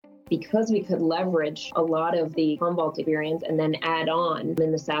Because we could leverage a lot of the Commvault experience and then add on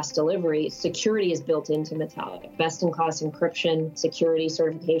in the SaaS delivery, security is built into Metallic. Best-in-class encryption, security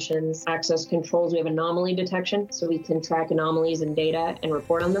certifications, access controls. We have anomaly detection, so we can track anomalies in data and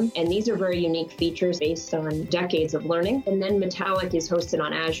report on them. And these are very unique features based on decades of learning. And then Metallic is hosted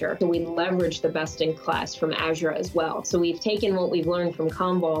on Azure, so we leverage the best-in-class from Azure as well. So we've taken what we've learned from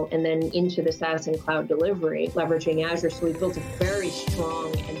Commvault and then into the SaaS and cloud delivery, leveraging Azure. So we've built a very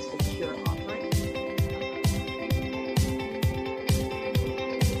strong and secure offering.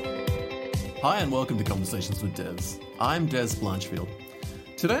 Hi, and welcome to Conversations with Devs. I'm Des Blanchfield.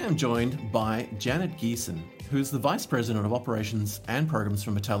 Today I'm joined by Janet Giesen, who's the Vice President of Operations and Programs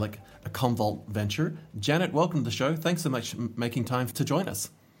for Metallic, a Commvault venture. Janet, welcome to the show. Thanks so much for making time to join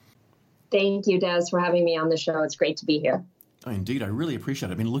us. Thank you, Des, for having me on the show. It's great to be here. Oh, indeed, I really appreciate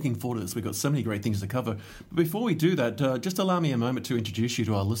it. I've been looking forward to this. We've got so many great things to cover. But before we do that, just allow me a moment to introduce you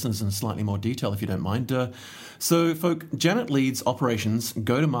to our listeners in slightly more detail, if you don't mind. So, folk, Janet leads operations,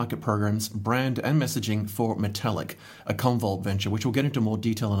 go-to-market programs, brand and messaging for Metallic, a Commvault venture, which we'll get into more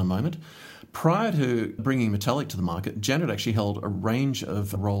detail in a moment. Prior to bringing Metallic to the market, Janet actually held a range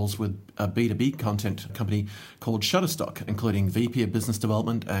of roles with a B2B content company called Shutterstock, including VP of Business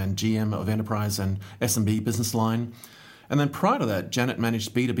Development and GM of Enterprise and SMB Business Line. And then prior to that, Janet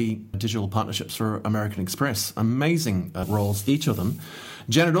managed B2B digital partnerships for American Express. Amazing roles, each of them.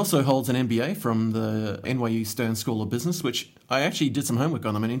 Janet also holds an MBA from the NYU Stern School of Business, which I actually did some homework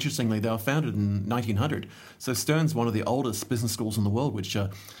on them. And interestingly, they were founded in 1900. So Stern's one of the oldest business schools in the world, which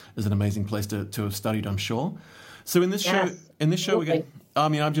is an amazing place to have studied, I'm sure. So in this show, we're going. I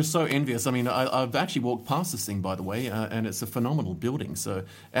mean, I'm just so envious. I mean, I've actually walked past this thing, by the way, and it's a phenomenal building. So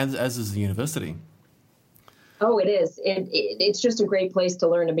as is the university. Oh, it is. It's just a great place to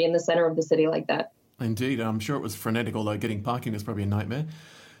learn, to be in the center of the city like that. Indeed. I'm sure it was frenetic, although getting parking was probably a nightmare.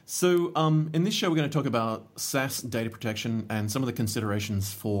 So in this show, we're going to talk about SaaS data protection and some of the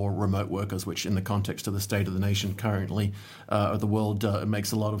considerations for remote workers, which in the context of the state of the nation currently, of the world,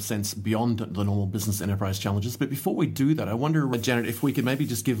 makes a lot of sense beyond the normal business enterprise challenges. But before we do that, I wonder, Janet, if we could maybe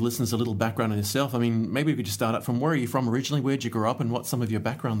just give listeners a little background on yourself. I mean, maybe we could just start up from where are you from originally, where did you grow up, and what's some of your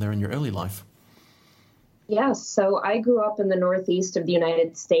background there in your early life? Yes. So I grew up in the Northeast of the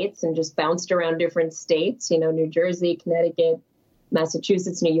United States and just bounced around different states, New Jersey, Connecticut,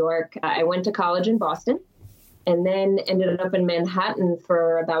 Massachusetts, New York. I went to college in Boston and then ended up in Manhattan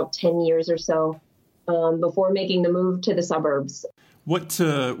for about 10 years or so before making the move to the suburbs. What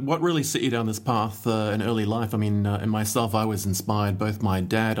really set you down this path in early life? I mean, in myself, I was inspired, both my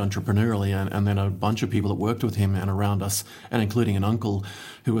dad entrepreneurially and then a bunch of people that worked with him and around us, and including an uncle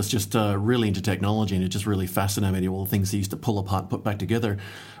who was just really into technology, and it just really fascinated me, all the things he used to pull apart, put back together.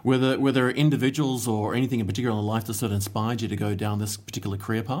 Were there individuals or anything in particular in life that sort of inspired you to go down this particular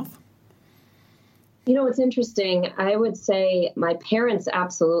career path? It's interesting. I would say my parents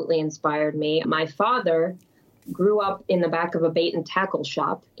absolutely inspired me. My father grew up in the back of a bait and tackle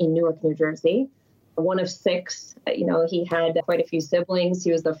shop in Newark, New Jersey, one of six. He had quite a few siblings.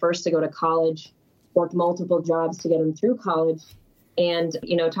 He was the first to go to college, worked multiple jobs to get him through college. And,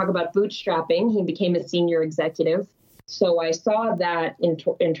 talk about bootstrapping, he became a senior executive. So I saw that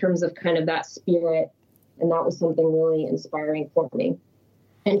in terms of kind of that spirit, and that was something really inspiring for me.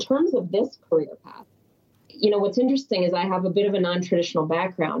 In terms of this career path, what's interesting is I have a bit of a non-traditional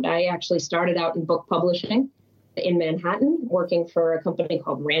background. I actually started out in book publishing in Manhattan, working for a company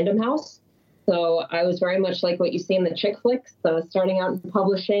called Random House. So I was very much like what you see in the chick flicks, starting out in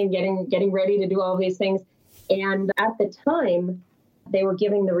publishing, getting ready to do all these things. And at the time, they were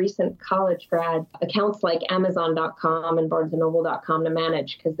giving the recent college grad accounts like Amazon.com and BarnesandNoble.com to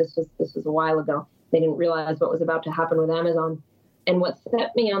manage, because this was a while ago. They didn't realize what was about to happen with Amazon. And what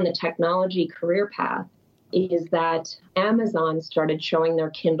set me on the technology career path is that Amazon started showing their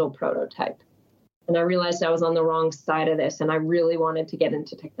Kindle prototype. And I realized I was on the wrong side of this, and I really wanted to get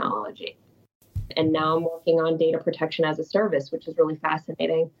into technology. And now I'm working on data protection as a service, which is really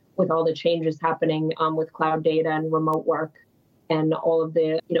fascinating with all the changes happening with cloud data and remote work and all of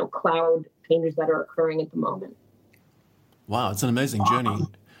the cloud changes that are occurring at the moment. Wow, it's an amazing journey.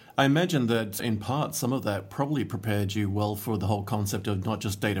 I imagine that in part, some of that probably prepared you well for the whole concept of not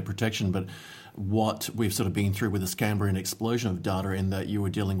just data protection, but what we've sort of been through with this Cambrian explosion of data, in that you were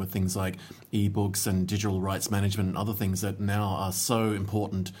dealing with things like ebooks and digital rights management and other things that now are so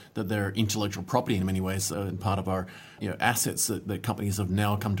important that they're intellectual property in many ways, and part of our assets that companies have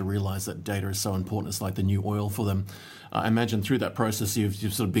now come to realize that data is so important. It's like the new oil for them. I imagine through that process you've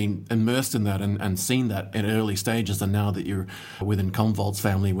sort of been immersed in that and seen that in early stages, and now that you're within Commvault's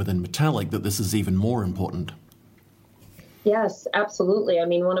family, within Metallic, that this is even more important. Yes, absolutely. I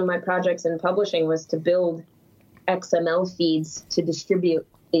mean, one of my projects in publishing was to build XML feeds to distribute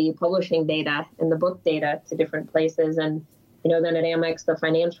the publishing data and the book data to different places. And, then at Amex, the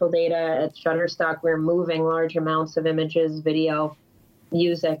financial data, at Shutterstock, we're moving large amounts of images, video,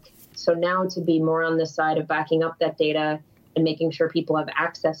 music. So now to be more on the side of backing up that data and making sure people have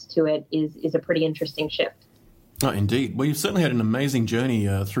access to it is a pretty interesting shift. Oh, indeed. Well, you've certainly had an amazing journey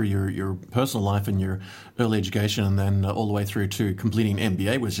through your personal life and your early education, and then all the way through to completing an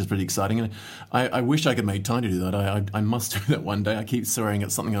MBA, which is pretty exciting. And I wish I could make time to do that. I must do that one day. I keep swearing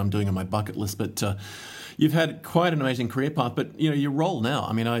it's something I'm doing on my bucket list, but you've had quite an amazing career path. But, your role now,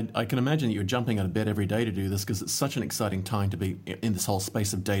 I mean, I can imagine that you're jumping out of bed every day to do this because it's such an exciting time to be in this whole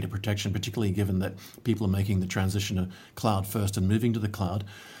space of data protection, particularly given that people are making the transition to cloud first and moving to the cloud.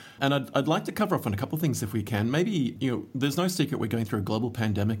 And I'd like to cover off on a couple of things if we can. Maybe, there's no secret we're going through a global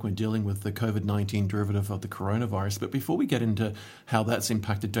pandemic. We're dealing with the COVID-19 derivative of the coronavirus. But before we get into how that's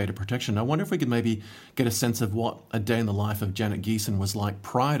impacted data protection, I wonder if we could maybe get a sense of what a day in the life of Janet Giesen was like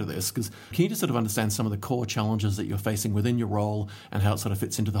prior to this. Because can you just sort of understand some of the core challenges that you're facing within your role and how it sort of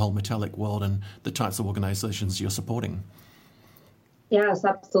fits into the whole Metallic world and the types of organizations you're supporting? Yes,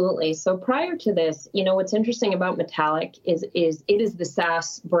 absolutely. So prior to this, what's interesting about Metallic is it is the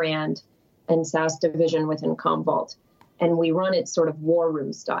SaaS brand and SaaS division within Commvault, and we run it sort of war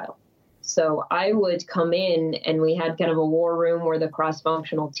room style. So I would come in and we had kind of a war room where the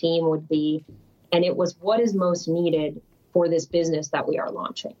cross-functional team would be, and it was what is most needed for this business that we are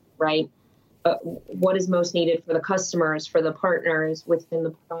launching, right? What is most needed for the customers, for the partners within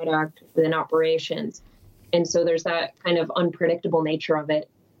the product, within operations. And so there's that kind of unpredictable nature of it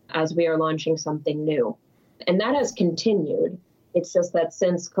as we are launching something new. And that has continued. It's just that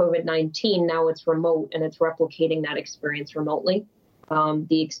since COVID-19, now it's remote and it's replicating that experience remotely.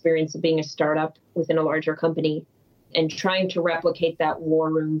 The experience of being a startup within a larger company and trying to replicate that war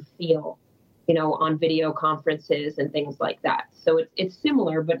room feel, on video conferences and things like that. So it's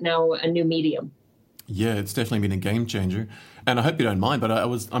similar, but now a new medium. Yeah, it's definitely been a game changer. And I hope you don't mind, but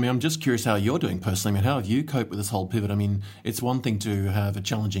I'm just curious how you're doing personally. I mean, how have you coped with this whole pivot? I mean, it's one thing to have a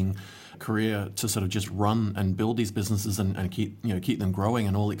challenging career to sort of just run and build these businesses and keep them growing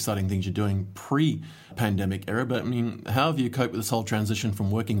and all the exciting things you're doing pre-pandemic era. But I mean, how have you coped with this whole transition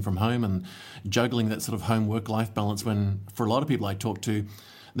from working from home and juggling that sort of home work-life balance when, for a lot of people I talk to,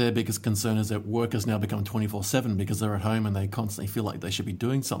 their biggest concern is that work has now become 24/7 because they're at home and they constantly feel like they should be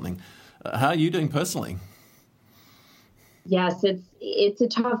doing something. How are you doing personally? Yes, it's a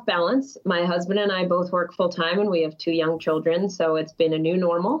tough balance. My husband and I both work full time and we have 2 young children. So it's been a new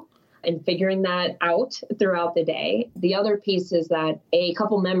normal and figuring that out throughout the day. The other piece is that a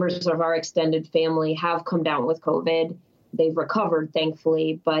couple members of our extended family have come down with COVID. They've recovered,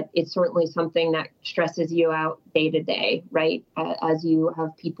 thankfully, but it's certainly something that stresses you out day to day, right? As you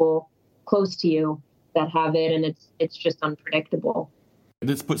have people close to you that have it, and it's just unpredictable.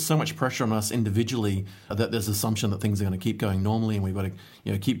 It's put so much pressure on us individually that there's assumption that things are going to keep going normally and we've got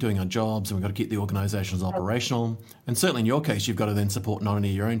to keep doing our jobs and we've got to keep the organizations operational. And certainly in your case, you've got to then support not only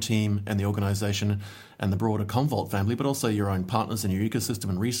your own team and the organization and the broader Commvault family, but also your own partners and your ecosystem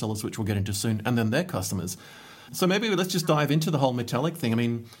and resellers, which we'll get into soon, and then their customers. So maybe let's just dive into the whole Metallic thing. I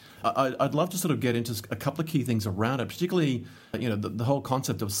mean, I'd love to sort of get into a couple of key things around it, particularly, the whole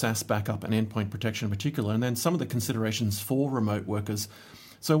concept of SaaS backup and endpoint protection in particular, and then some of the considerations for remote workers.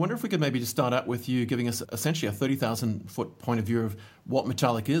 So I wonder if we could maybe just start out with you giving us essentially a 30,000-foot point of view of what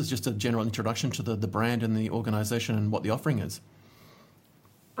Metallic is, just a general introduction to the brand and the organization and what the offering is.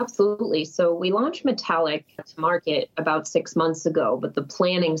 Absolutely. So we launched Metallic to market about 6 months ago, but the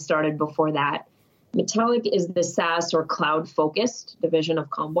planning started before that. Metallic is the SaaS or cloud-focused division of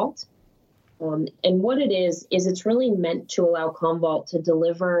Commvault. And what it is it's really meant to allow Commvault to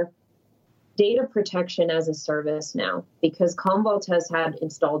deliver data protection as a service now, because Commvault has had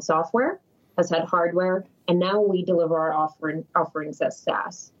installed software, has had hardware, and now we deliver our offerings as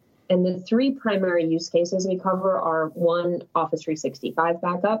SaaS. And the 3 primary use cases we cover are 1, Office 365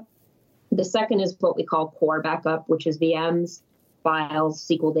 backup. The second is what we call core backup, which is VMs, files,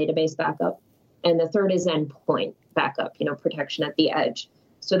 SQL database backup. And the third is endpoint backup, protection at the edge.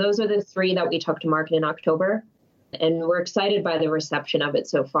 So those are the 3 that we took to market in October. And we're excited by the reception of it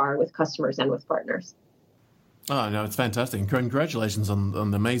so far with customers and with partners. Oh, no, it's fantastic. Congratulations on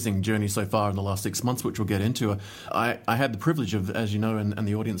the amazing journey so far in the last 6 months, which we'll get into. I had the privilege of, as you know, and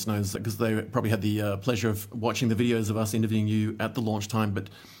the audience knows, because they probably had the pleasure of watching the videos of us interviewing you at the launch time,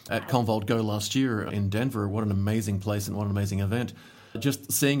 but at Commvault Go last year in Denver. What an amazing place and what an amazing event.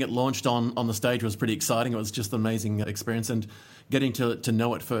 Just seeing it launched on the stage was pretty exciting. It was just an amazing experience, and getting to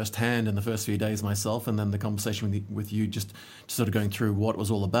know it firsthand in the first few days myself, and then the conversation with you just sort of going through what it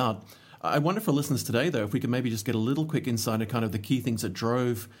was all about. I wonder for listeners today, though, if we could maybe just get a little quick insight into kind of the key things that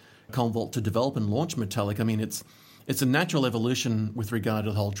drove Commvault to develop and launch Metallic. I mean, it's a natural evolution with regard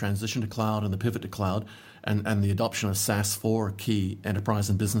to the whole transition to cloud and the pivot to cloud and the adoption of SaaS for key enterprise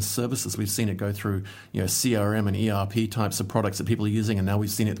and business services. We've seen it go through CRM and ERP types of products that people are using, and now we've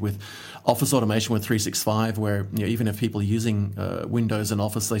seen it with Office automation with 365, where even if people are using Windows and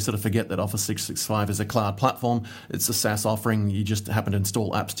Office, they sort of forget that Office 365 is a cloud platform. It's a SaaS offering. You just happen to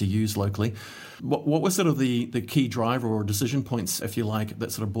install apps to use locally. What was sort of the key driver or decision points, if you like,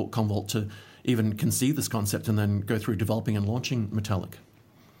 that sort of brought Commvault to even conceive this concept and then go through developing and launching Metallic?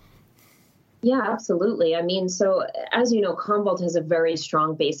 Yeah, absolutely. I mean, so as you know, Commvault has a very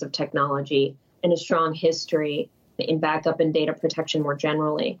strong base of technology and a strong history in backup and data protection more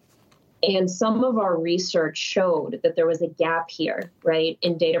generally. And some of our research showed that there was a gap here, right,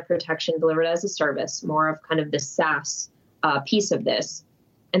 in data protection delivered as a service, more of kind of the SaaS piece of this.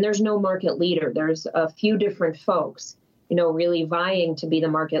 And there's no market leader. There's a few different folks, really vying to be the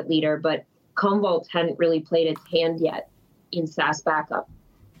market leader, but Commvault hadn't really played its hand yet in SaaS backup.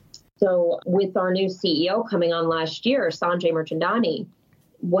 So with our new CEO coming on last year, Sanjay Mirchandani,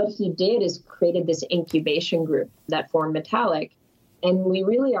 what he did is created this incubation group that formed Metallic. And we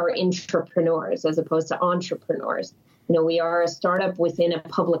really are intrapreneurs as opposed to entrepreneurs. We are a startup within a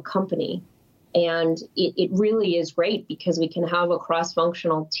public company. And it really is great because we can have a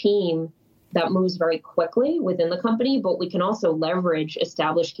cross-functional team that moves very quickly within the company, but we can also leverage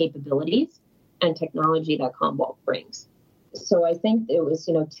established capabilities and technology that Commvault brings. So I think it was,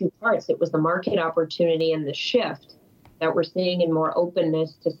 two parts. It was the market opportunity and the shift that we're seeing in more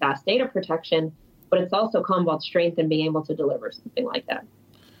openness to SaaS data protection, but it's also Commvault's strength in being able to deliver something like that.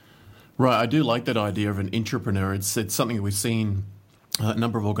 Right. I do like that idea of an intrapreneur. It's something that we've seen a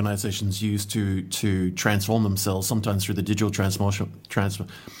number of organizations use to transform themselves, sometimes through the digital transformation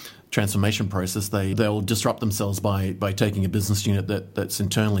process. They'll disrupt themselves by taking a business unit that's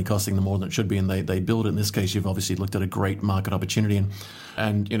internally costing them more than it should be, and they build it. In this case, you've obviously looked at a great market opportunity,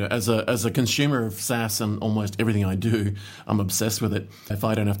 and as a consumer of SaaS and almost everything I do, I'm obsessed with it. If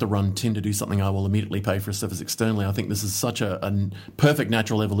I don't have to run tin to do something, I will immediately pay for a service externally. I think this is such a perfect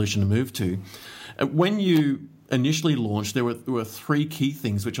natural evolution to move to. When you initially launched, there were three key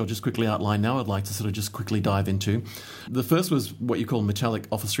things, which I'll just quickly outline now. I'd like to sort of just quickly dive into. The first was what you call Metallic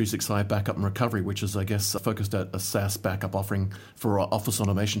Office 365 Backup and Recovery, which is, I guess, focused at a SaaS backup offering for Office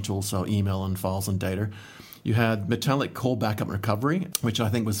automation tools, so email and files and data. You had Metallic Core Backup and Recovery, which I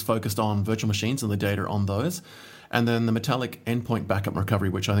think was focused on virtual machines and the data on those. And then the Metallic Endpoint Backup and Recovery,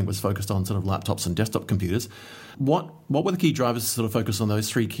 which I think was focused on sort of laptops and desktop computers. What were the key drivers to sort of focus on those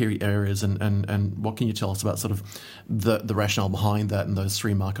three key areas, and what can you tell us about sort of the rationale behind that and those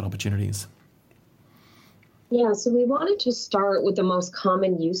three market opportunities? Yeah, so we wanted to start with the most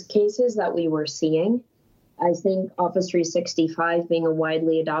common use cases that we were seeing. I think Office 365 being a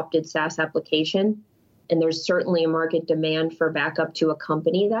widely adopted SaaS application, and there's certainly a market demand for backup to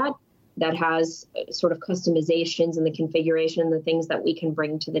accompany that has sort of customizations and the configuration and the things that we can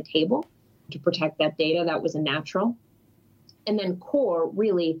bring to the table to protect that data. That was a natural. And then core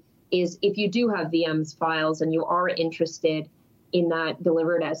really is if you do have VMs files and you are interested in that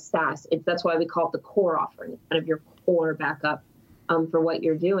delivered as SaaS, that's why we call it the core offering. It's kind of your core backup for what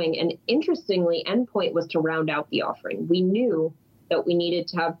you're doing. And interestingly, Endpoint was to round out the offering. We knew that we needed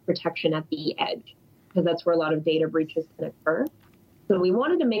to have protection at the edge because that's where a lot of data breaches can occur. So we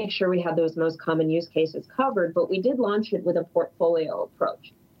wanted to make sure we had those most common use cases covered, but we did launch it with a portfolio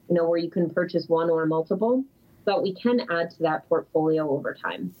approach, where you can purchase one or multiple, but we can add to that portfolio over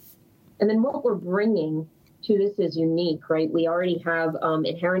time. And then what we're bringing to this is unique, right? We already have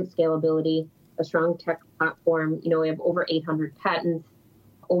inherent scalability, a strong tech platform. We have over 800 patents,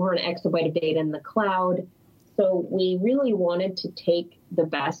 over an exabyte of data in the cloud. So we really wanted to take the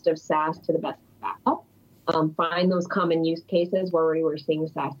best of SaaS to the best of backup. Find those common use cases where we were seeing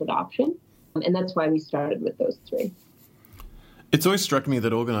SaaS adoption. And that's why we started with those three. It's always struck me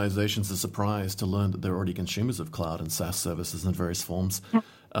that organizations are surprised to learn that they're already consumers of cloud and SaaS services in various forms.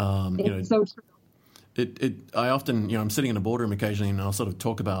 It's so true. I often, I'm sitting in a boardroom occasionally and I'll sort of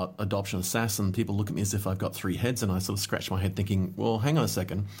talk about adoption of SaaS and people look at me as if I've got three heads and I sort of scratch my head thinking, well, hang on a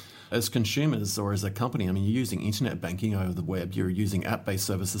second. As consumers or as a company, I mean, you're using internet banking over the web, you're using app-based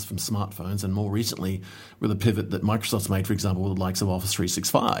services from smartphones, and more recently with a pivot that Microsoft's made, for example, with the likes of Office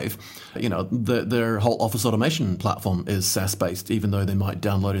 365, their whole office automation platform is SaaS-based, even though they might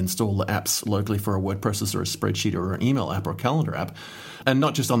download and install the apps locally for a word processor, or a spreadsheet, or an email app, or a calendar app, and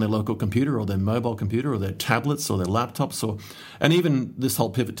not just on their local computer or their mobile computer or their tablets or their laptops, and even this whole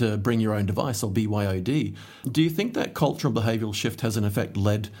pivot to bring your own device, or BYOD. Do you think that cultural behavioral shift has in effect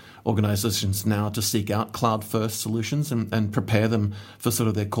led organizations now to seek out cloud-first solutions and prepare them for sort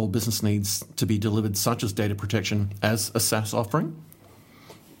of their core business needs to be delivered, such as data protection, as a SaaS offering?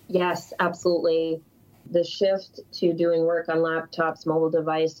 Yes, absolutely. The shift to doing work on laptops, mobile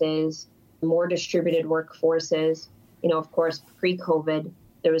devices, more distributed workforces. Of course, pre-COVID,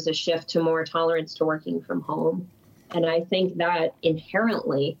 there was a shift to more tolerance to working from home. And I think that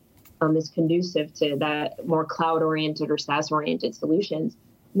inherently is conducive to that more cloud-oriented or SaaS-oriented solutions.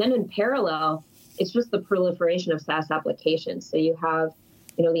 And then in parallel, it's just the proliferation of SaaS applications. So you have,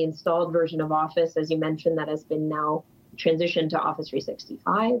 the installed version of Office, as you mentioned, that has been now transitioned to Office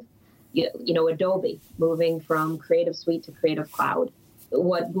 365. Adobe moving from Creative Suite to Creative Cloud.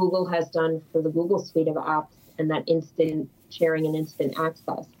 What Google has done for the Google Suite of apps and that instant sharing and instant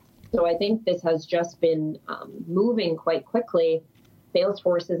access. So I think this has just been moving quite quickly.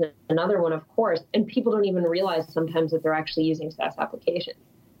 Salesforce is another one, of course, and people don't even realize sometimes that they're actually using SaaS applications.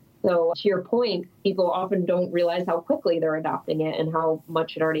 So to your point, people often don't realize how quickly they're adopting it and how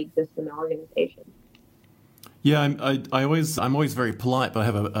much it already exists in their organization. Yeah, I'm always very polite, but I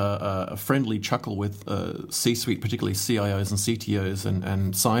have a friendly chuckle with C-suite, particularly CIOs and CTOs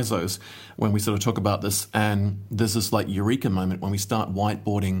and CISOs, when we sort of talk about this. And there's this like eureka moment when we start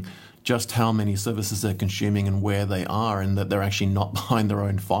whiteboarding just how many services they're consuming and where they are, and that they're actually not behind their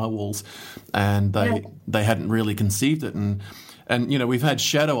own firewalls, and they hadn't really conceived it. And we've had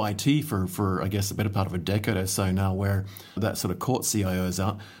shadow IT for I guess a better part of a decade or so now, where that sort of caught CIOs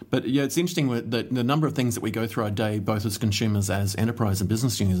out. But yeah, it's interesting that the number of things that we go through our day, both as consumers, as enterprise and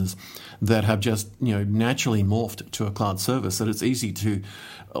business users, that have just naturally morphed to a cloud service. That it's easy to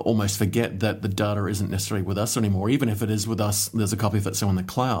almost forget that the data isn't necessarily with us anymore. Even if it is with us, there's a copy of it still in the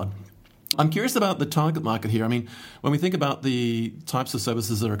cloud. I'm curious about the target market here. I mean, when we think about the types of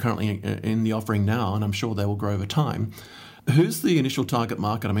services that are currently in the offering now, and I'm sure they will grow over time, who's the initial target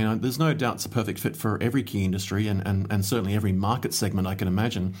market? I mean, there's no doubt it's a perfect fit for every key industry and certainly every market segment I can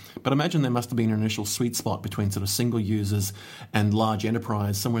imagine. But imagine there must have been an initial sweet spot between sort of single users and large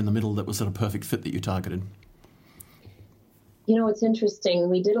enterprise, somewhere in the middle that was sort of perfect fit that you targeted. It's interesting.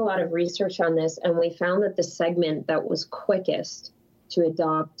 We did a lot of research on this, and we found that the segment that was quickest to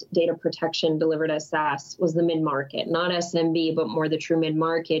adopt data protection delivered as SaaS was the mid-market, not SMB, but more the true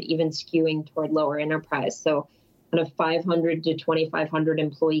mid-market, even skewing toward lower enterprise. So kind of 500 to 2,500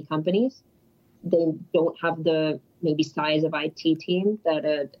 employee companies. They don't have the maybe size of IT team that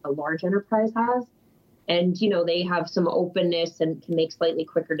a large enterprise has. And, they have some openness and can make slightly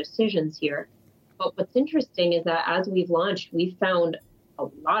quicker decisions here. But what's interesting is that as we've launched, we've found a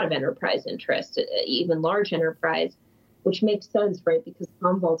lot of enterprise interest, even large enterprise, which makes sense, right? Because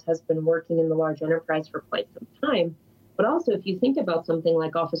Commvault has been working in the large enterprise for quite some time. But also, if you think about something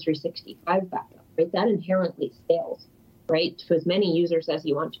like Office 365 backup, right, that inherently scales, right, to as many users as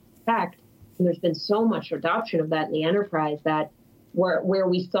you want to protect. And there's been so much adoption of that in the enterprise that where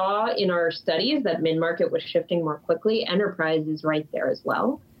we saw in our studies that mid-market was shifting more quickly, enterprise is right there as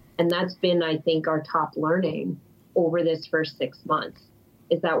well. And that's been, I think, our top learning over this first 6 months,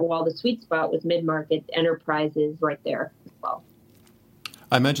 is that while the sweet spot was mid-market, enterprise is right there as well.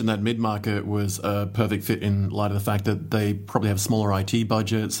 I imagine that mid-market was a perfect fit in light of the fact that they probably have smaller IT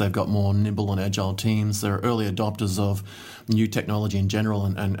budgets, they've got more nimble and agile teams, they're early adopters of new technology in general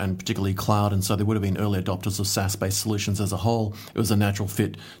and particularly cloud, and so they would have been early adopters of SaaS-based solutions as a whole. It was a natural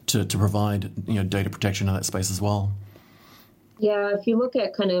fit to provide data protection in that space as well. Yeah, if you look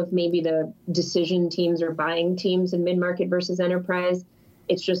at kind of maybe the decision teams or buying teams in mid-market versus enterprise,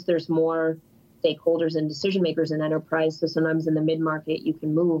 it's just there's more stakeholders and decision makers in enterprise. So sometimes in the mid-market, you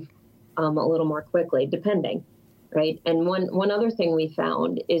can move a little more quickly, depending, right? And one other thing we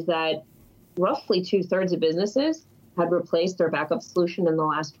found is that roughly 2/3 of businesses had replaced their backup solution in the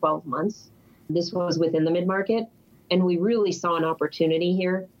last 12 months. This was within the mid-market. And we really saw an opportunity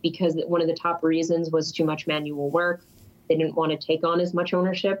here because one of the top reasons was too much manual work. They didn't want to take on as much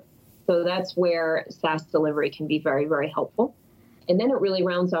ownership. So that's where SaaS delivery can be very, very helpful. And then it really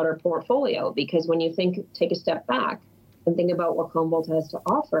rounds out our portfolio because when you take a step back and think about what Commvault has to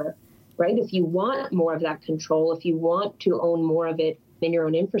offer, right? If you want more of that control, if you want to own more of it in your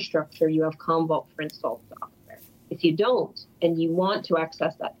own infrastructure, you have Commvault for installed software. If you don't, and you want to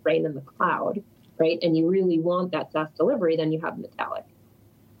access that frame in the cloud, right, and you really want that SaaS delivery, then you have Metallic.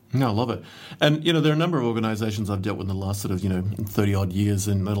 No, I love it. And, there are a number of organizations I've dealt with in the last sort of, 30-odd years,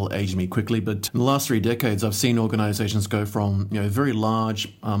 and that'll age me quickly. But in the last 3 decades, I've seen organizations go from, very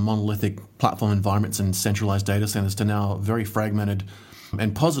large monolithic platform environments and centralized data centers to now very fragmented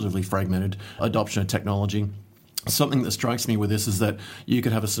and positively fragmented adoption of technology. Something that strikes me with this is that you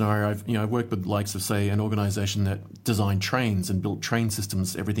could have a scenario. I've worked with the likes of, say, an organization that designed trains and built train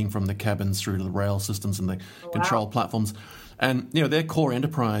systems, everything from the cabins through to the rail systems and the control platforms. And, their core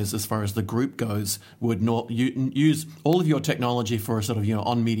enterprise, as far as the group goes, would not use all of your technology for a sort of,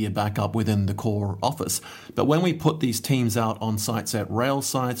 on-media backup within the core office. But when we put these teams out on sites at rail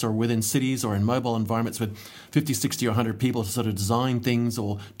sites or within cities or in mobile environments with 50, 60 or 100 people to sort of design things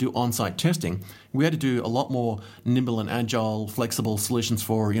or do on-site testing, we had to do a lot more nimble and agile, flexible solutions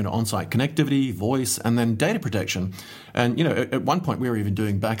for, on-site connectivity, voice, and then data protection. And, at one point we were even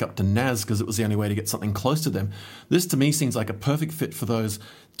doing backup to NAS because it was the only way to get something close to them. This, to me, seems like a perfect fit for those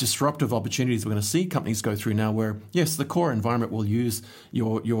disruptive opportunities we're going to see companies go through now where, yes, the core environment will use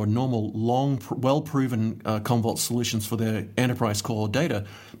your normal, long, well-proven Commvault solutions for their enterprise core data.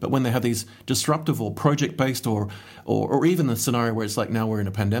 But when they have these disruptive or project-based or even the scenario where it's like now we're in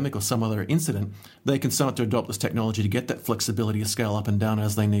a pandemic or some other incident, they can start to adopt this technology to get that flexibility to scale up and down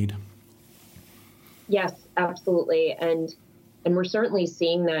as they need. Yes, absolutely. And we're certainly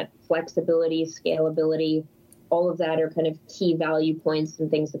seeing that flexibility, scalability, all of that are kind of key value points and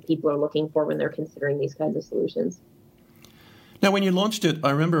things that people are looking for when they're considering these kinds of solutions. Now, when you launched it, I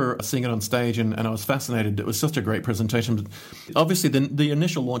remember seeing it on stage and I was fascinated. It was such a great presentation. But obviously, the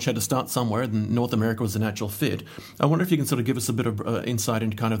initial launch had to start somewhere, and North America was a natural fit. I wonder if you can sort of give us a bit of insight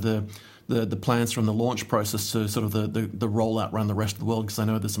into kind of the plans from the launch process to sort of the rollout around the rest of the world, because I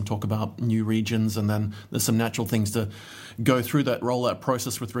know there's some talk about new regions and then there's some natural things to go through that rollout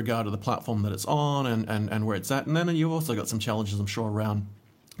process with regard to the platform that it's on and where it's at. And then you've also got some challenges, I'm sure, around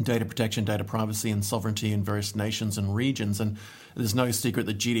data protection, data privacy, and sovereignty in various nations and regions. And there's no secret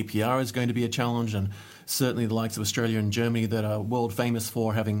that GDPR is going to be a challenge, and certainly the likes of Australia and Germany that are world famous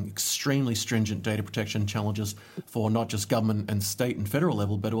for having extremely stringent data protection challenges for not just government and state and federal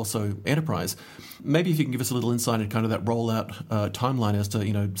level, but also enterprise. Maybe if you can give us a little insight into kind of that rollout timeline as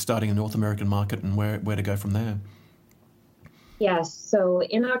to, starting a North American market and where to go from there. Yes. So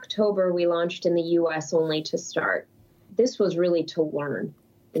in October, we launched in the US only to start. This was really to learn,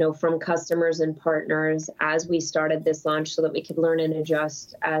 from customers and partners as we started this launch so that we could learn and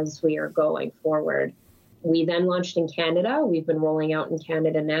adjust as we are going forward. We then launched in Canada. We've been rolling out in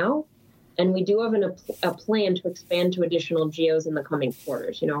Canada now. And we do have a plan to expand to additional geos in the coming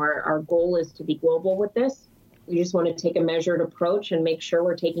quarters. Our goal is to be global with this. We just want to take a measured approach and make sure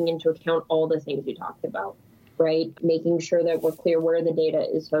we're taking into account all the things we talked about, right? Making sure that we're clear where the data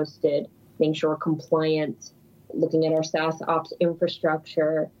is hosted, making sure we're compliant, looking at our SaaS ops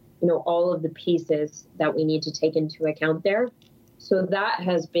infrastructure, all of the pieces that we need to take into account there. So that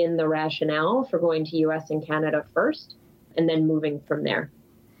has been the rationale for going to US and Canada first and then moving from there.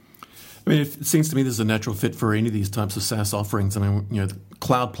 I mean, it seems to me there's a natural fit for any of these types of SaaS offerings. I mean,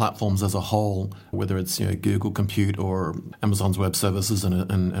 cloud platforms as a whole, whether it's Google Compute or Amazon's Web Services and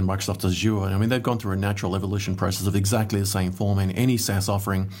Microsoft Azure, I mean, they've gone through a natural evolution process of exactly the same form. And any SaaS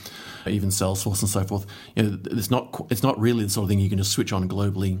offering, even Salesforce and so forth, it's not really the sort of thing you can just switch on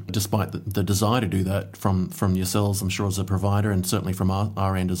globally, despite the desire to do that from yourselves, I'm sure, as a provider, and certainly from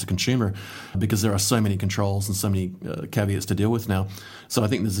our end as a consumer, because there are so many controls and so many caveats to deal with now. So I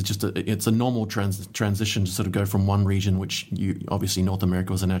think this is just it's a normal transition to sort of go from one region, which obviously North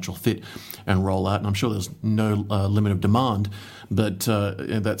America was a natural fit, and roll out. And I'm sure there's no limit of demand, but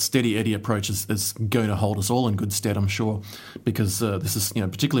that steady Eddie approach is going to hold us all in good stead, I'm sure, because this is,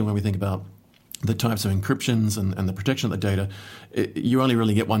 particularly when we think about the types of encryptions and the protection of the data, you only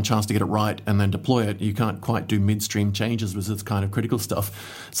really get one chance to get it right and then deploy it. You can't quite do midstream changes with this kind of critical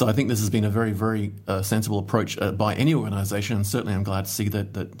stuff. So I think this has been a very, very sensible approach by any organization, and certainly I'm glad to see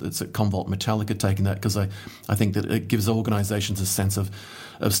that it's at Commvault Metallic taking that, because I think that it gives organizations a sense of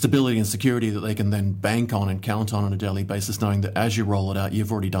stability and security that they can then bank on and count on a daily basis, knowing that as you roll it out,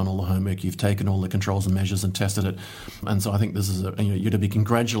 you've already done all the homework, you've taken all the controls and measures and tested it. And so I think this is you're to be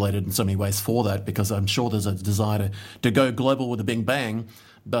congratulated in so many ways for that, because I'm sure there's a desire to go global with a big bang,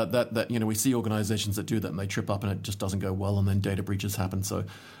 but that we see organizations that do that and they trip up and it just doesn't go well, and then data breaches happen. So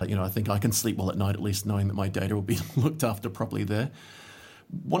I think I can sleep well at night, at least knowing that my data will be looked after properly there.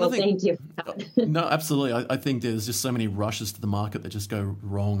 Thank you. No, absolutely. I think there's just so many rushes to the market that just go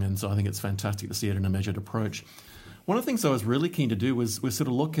wrong, and so I think it's fantastic to see it in a measured approach. One of the things I was really keen to do was sort of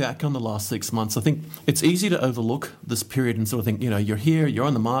look back on the last 6 months. I think it's easy to overlook this period and sort of think, you're here, you're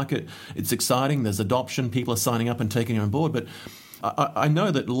on the market, it's exciting, there's adoption, people are signing up and taking you on board. But I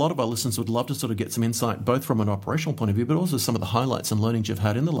know that a lot of our listeners would love to sort of get some insight, both from an operational point of view, but also some of the highlights and learnings you've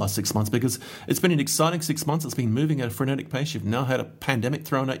had in the last 6 months, because it's been an exciting 6 months. It's been moving at a frenetic pace. You've now had a pandemic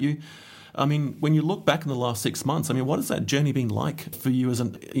thrown at you. I mean, when you look back in the last 6 months, I mean, what has that journey been like for you as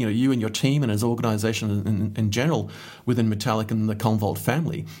you and your team and as organisation in general within Metallic and the Commvault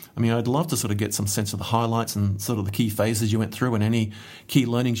family? I mean, I'd love to sort of get some sense of the highlights and sort of the key phases you went through and any key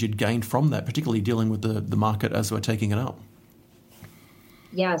learnings you'd gained from that, particularly dealing with the market as we're taking it up.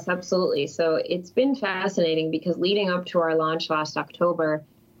 Yes, absolutely. So it's been fascinating because leading up to our launch last October,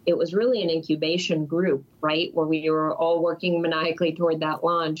 it was really an incubation group, right, where we were all working maniacally toward that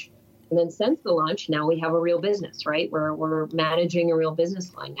launch. And then since the launch, now we have a real business, right? We're managing a real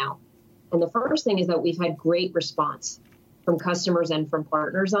business line now. And the first thing is that we've had great response from customers and from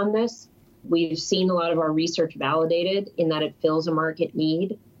partners on this. We've seen a lot of our research validated in that it fills a market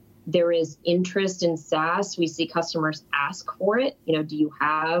need. There is interest in SaaS. We see customers ask for it. Do you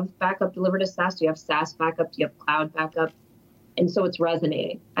have backup delivered as SaaS? Do you have SaaS backup? Do you have cloud backup? And so it's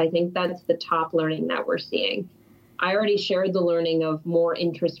resonating. I think that's the top learning that we're seeing. I already shared the learning of more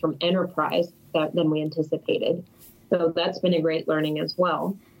interest from enterprise than we anticipated. So that's been a great learning as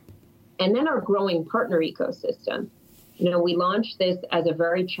well. And then our growing partner ecosystem. We launched this as a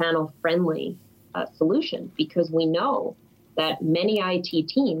very channel-friendly solution because we know that many IT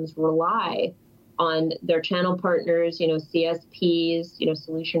teams rely on their channel partners, CSPs,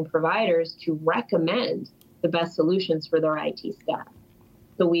 solution providers to recommend the best solutions for their IT staff.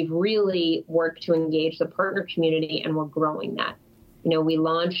 So we've really worked to engage the partner community, and we're growing that. We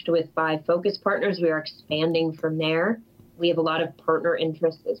launched with 5 focus partners. We are expanding from there. We have a lot of partner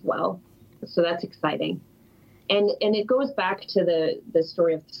interest as well. So that's exciting. And it goes back to the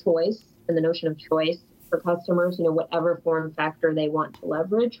story of choice and the notion of choice for customers, whatever form factor they want to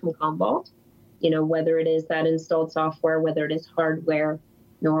leverage from Commvault, whether it is that installed software, whether it is hardware,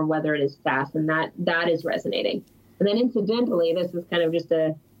 or whether it is SaaS, and that is resonating. And then incidentally, this is kind of just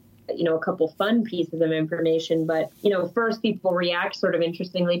a couple fun pieces of information, but, first people react sort of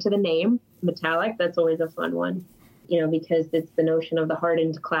interestingly to the name Metallic. That's always a fun one, because it's the notion of the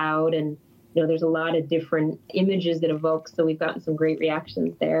hardened cloud, and, there's a lot of different images that evoke. So we've gotten some great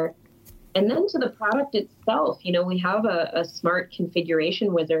reactions there. And then to the product itself, we have a smart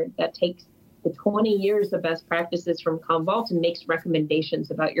configuration wizard that takes the 20 years of best practices from Commvault and makes recommendations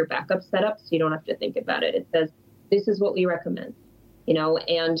about your backup setup, so you don't have to think about it. It says, this is what we recommend,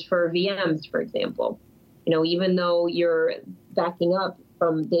 and for VMs, for example, even though you're backing up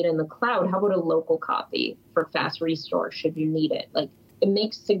from data in the cloud, how about a local copy for fast restore should you need it? Like, it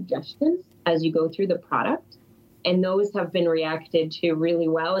makes suggestions as you go through the product. And those have been reacted to really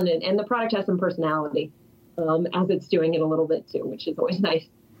well. And the product has some personality as it's doing it a little bit too, which is always nice.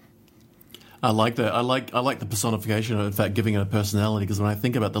 I like that. I like the personification of, in fact, giving it a personality, because when I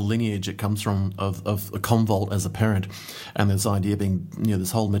think about the lineage it comes from of Commvault as a parent, and this idea being,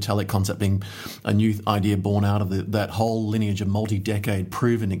 this whole Metallic concept being a new idea born out of that whole lineage of multi-decade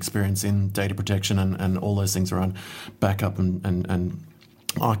proven experience in data protection and all those things around backup and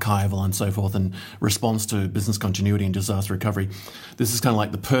archival and so forth, and response to business continuity and disaster recovery. This is kind of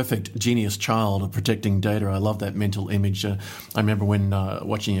like the perfect genius child of protecting data. I love that mental image. I remember when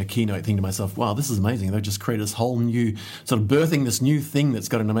watching a keynote thinking to myself, wow, this is amazing. They've just created this whole new, sort of birthing this new thing that's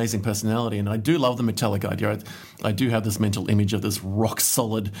got an amazing personality. And I do love the Metallic idea. I do have this mental image of this rock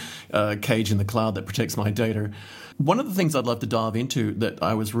solid cage in the cloud that protects my data. One of the things I'd love to dive into that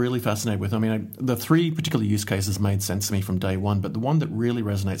I was really fascinated with, the 3 particular use cases made sense to me from day one, but the one that really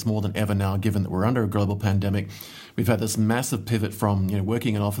resonates more than ever now, given that we're under a global pandemic, we've had this massive pivot from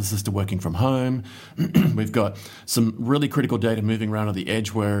working in offices to working from home. We've got some really critical data moving around at the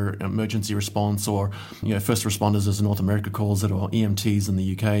edge where emergency response or first responders, as North America calls it, or EMTs in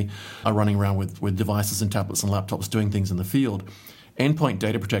the UK, are running around with devices and tablets and laptops doing things in the field. Endpoint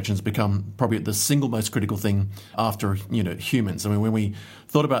data protection has become probably the single most critical thing after humans. When we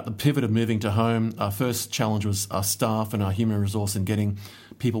thought about the pivot of moving to home, our first challenge was our staff and our human resource in getting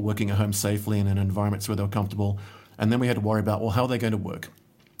people working at home safely in an environment where they were comfortable. And then we had to worry about, well, how are they going to work?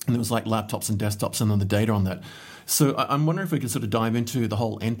 And there was like laptops and desktops and then the data on that. So I'm wondering if we could sort of dive into the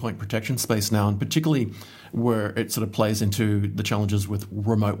whole endpoint protection space now, and particularly where it sort of plays into the challenges with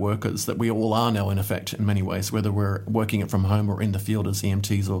remote workers that we all are now, in effect, in many ways, whether we're working it from home or in the field as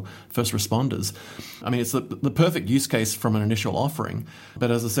EMTs or first responders. I mean, it's the perfect use case from an initial offering.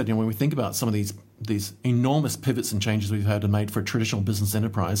 But as I said, when we think about some of these enormous pivots and changes we've had to make for a traditional business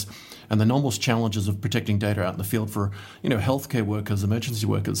enterprise and the enormous challenges of protecting data out in the field for, healthcare workers, emergency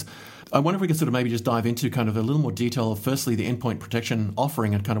workers, I wonder if we could sort of maybe just dive into kind of a little more detail of firstly the endpoint protection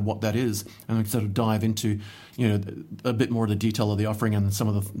offering and kind of what that is, and we can sort of dive into, a bit more of the detail of the offering and some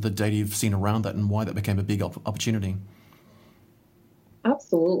of the data you've seen around that and why that became a big opportunity.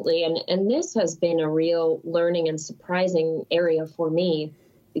 Absolutely. And this has been a real learning and surprising area for me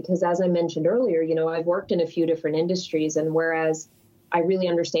because as I mentioned earlier, I've worked in a few different industries, and whereas I really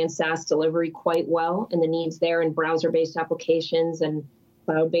understand SaaS delivery quite well and the needs there in browser-based applications and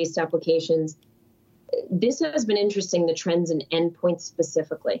cloud-based applications, this has been interesting, the trends in endpoints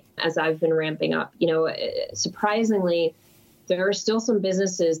specifically, as I've been ramping up. Surprisingly, there are still some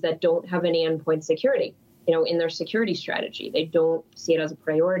businesses that don't have any endpoint security, in their security strategy. They don't see it as a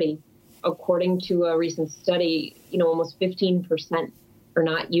priority. According to a recent study, almost 15% are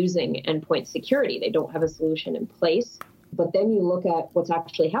not using endpoint security. They don't have a solution in place. But then you look at what's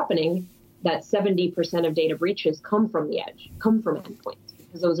actually happening, that 70% of data breaches come from the edge, come from endpoints,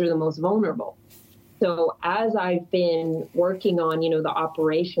 because those are the most vulnerable. So as I've been working on, the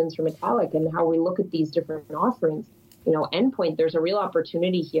operations for Metallic and how we look at these different offerings, endpoint, there's a real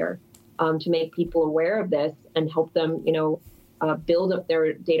opportunity here to make people aware of this and help them, build up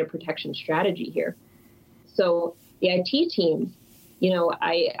their data protection strategy here. So the IT teams,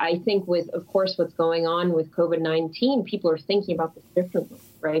 I think with, of course, what's going on with COVID-19, people are thinking about this differently,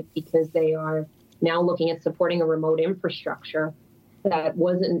 right? Because they are now looking at supporting a remote infrastructure that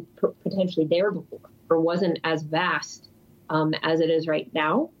wasn't potentially there before or wasn't as vast as it is right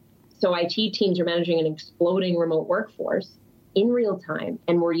now. So IT teams are managing an exploding remote workforce in real time,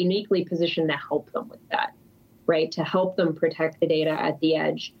 and we're uniquely positioned to help them with that, right? To help them protect the data at the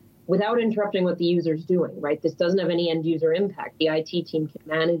edge without interrupting what the user's doing, right? This doesn't have any end user impact. The IT team can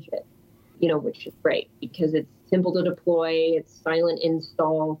manage it, which is great because it's simple to deploy, it's silent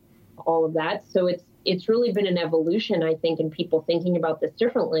install, all of that. So it's really been an evolution, I think, in people thinking about this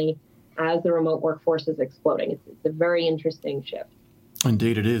differently as the remote workforce is exploding. It's a very interesting shift.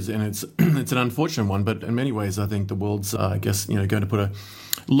 Indeed, it is, and it's it's an unfortunate one. But in many ways, I think the world's, going to put a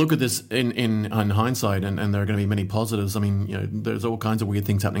look at this in hindsight, and there are going to be many positives. I mean, there's all kinds of weird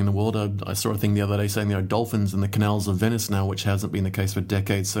things happening in the world. I saw a thing the other day saying there are dolphins in the canals of Venice now, which hasn't been the case for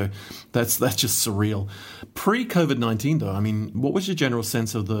decades. So that's just surreal. Pre-COVID-19, though, I mean, what was your general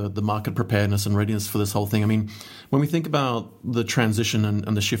sense of the market preparedness and readiness for this whole thing? I mean, when we think about the transition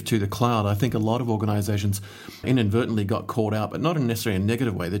and the shift to the cloud, I think a lot of organizations inadvertently got caught out, but not necessarily in a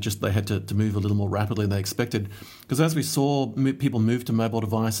negative way. They had to move a little more rapidly than they expected. Because as we saw people move to mobile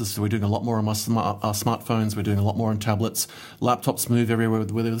devices, so we're doing a lot more on our smartphones, we're doing a lot more on tablets, laptops move everywhere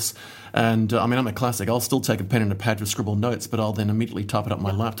with us. And I'm a classic. I'll still take a pen and a pad to scribble notes, but I'll then immediately type it up on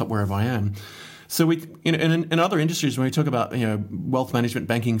my laptop wherever I am. So in other industries, when we talk about wealth management,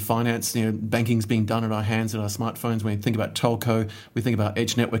 banking, finance, banking's being done in our hands and our smartphones. When we think about telco, we think about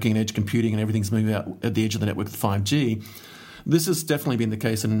edge networking and edge computing, and everything's moving out at the edge of the network with 5G. This has definitely been the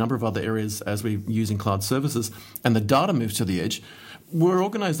case in a number of other areas as we're using cloud services, and the data moves to the edge. Were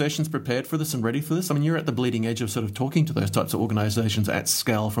organizations prepared for this and ready for this? I mean, you're at the bleeding edge of sort of talking to those types of organizations at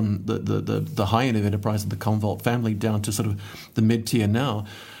scale, from the high end of enterprise of the Commvault family down to sort of the mid-tier now.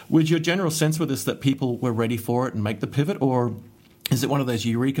 Was your general sense with this that people were ready for it and make the pivot, or is it one of those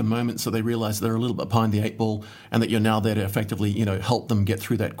eureka moments that they realize they're a little bit behind the eight ball and that you're now there to effectively, help them get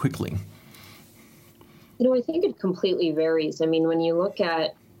through that quickly? I think it completely varies. I mean, when you look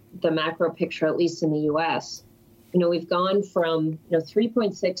at the macro picture, at least in the U.S., we've gone from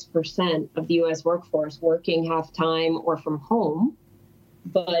 3.6% of the U.S. workforce working half-time or from home,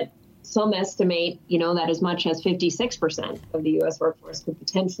 but some estimate, that as much as 56% of the U.S. workforce could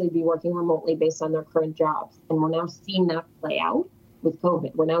potentially be working remotely based on their current jobs. And we're now seeing that play out with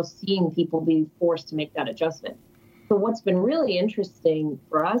COVID. We're now seeing people be forced to make that adjustment. So what's been really interesting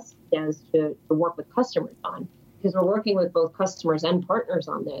for us is to work with customers on, because we're working with both customers and partners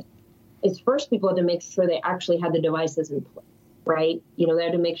on this, is first people had to make sure they actually had the devices in place, right? They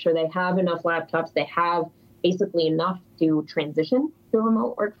had to make sure they have enough laptops, they have basically enough to transition to a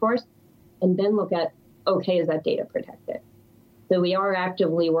remote workforce, and then look at, okay, is that data protected? So we are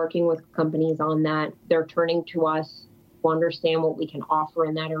actively working with companies on that. They're turning to us to understand what we can offer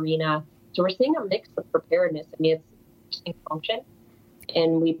in that arena. So we're seeing a mix of preparedness. I mean, it's an interesting function.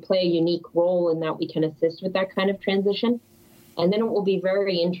 And we play a unique role in that we can assist with that kind of transition. And then it will be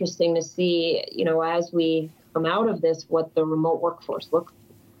very interesting to see, as we come out of this, what the remote workforce looks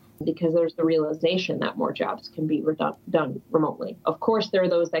like, because there's the realization that more jobs can be done remotely. Of course, there are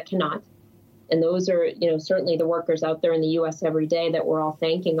those that cannot. And those are, certainly the workers out there in the U.S. every day that we're all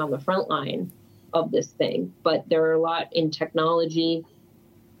thanking on the front line of this thing. But there are a lot in technology,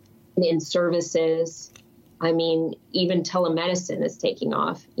 in services. I mean, even telemedicine is taking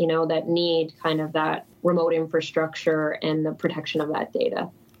off, that need kind of that remote infrastructure and the protection of that data.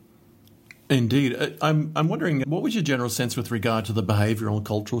 Indeed. I'm wondering, what was your general sense with regard to the behavioural and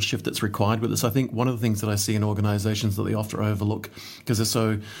cultural shift that's required with this? I think one of the things that I see in organisations that they often overlook because they're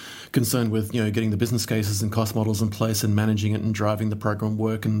so concerned with, getting the business cases and cost models in place and managing it and driving the program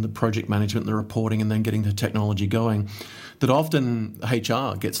work and the project management and the reporting and then getting the technology going, that often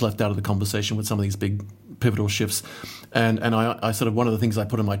HR gets left out of the conversation with some of these big pivotal shifts. And I sort of, one of the things I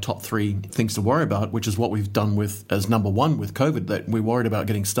put in my top 3 things to worry about, which is what we've done with as number 1 with COVID, that we worried about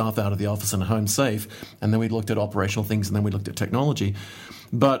getting staff out of the office and home safe. And then we looked at operational things and then we looked at technology.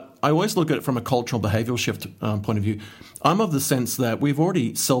 But I always look at it from a cultural behavioural shift point of view. I'm of the sense that we've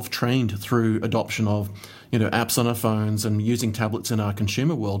already self-trained through adoption of, apps on our phones and using tablets in our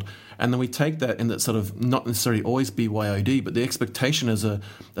consumer world. And then we take that in that sort of not necessarily always BYOD, but the expectation as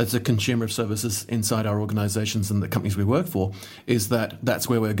a consumer of services inside our organisations and the companies we work for is that that's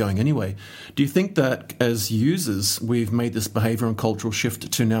where we're going anyway. Do you think that as users we've made this behavioural and cultural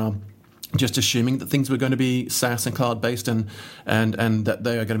shift to now just assuming that things were going to be SaaS and cloud-based and that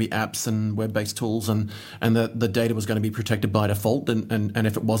they are going to be apps and web-based tools and that the data was going to be protected by default and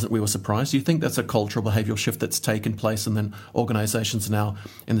if it wasn't, we were surprised? Do you think that's a cultural behavioural shift that's taken place and then organisations are now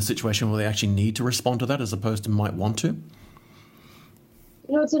in the situation where they actually need to respond to that as opposed to might want to?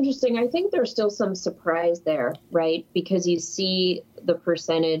 It's interesting. I think there's still some surprise there, right? Because you see the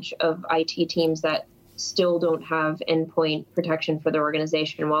percentage of IT teams that still don't have endpoint protection for their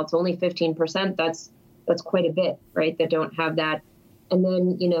organization. While it's only 15%, that's quite a bit, right? That don't have that. And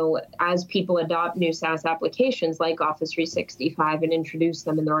then, as people adopt new SaaS applications like Office 365 and introduce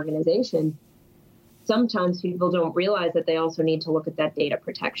them in the organization, sometimes people don't realize that they also need to look at that data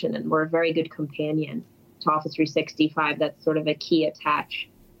protection. And we're a very good companion to Office 365. That's sort of a key attach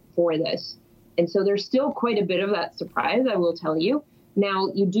for this. And so there's still quite a bit of that surprise, I will tell you.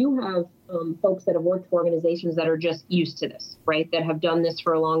 Now, you do have folks that have worked for organizations that are just used to this, right, that have done this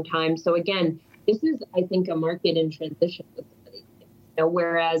for a long time. So again, this is, I think, a market in transition with some of these things.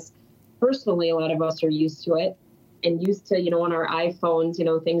 Whereas personally, a lot of us are used to it and used to, on our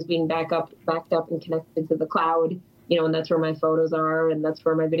iPhones, things being backed up and connected to the cloud, and that's where my photos are and that's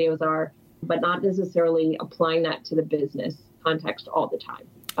where my videos are, but not necessarily applying that to the business context all the time.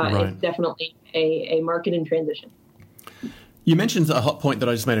 Right. It's definitely a market in transition. You mentioned a hot point that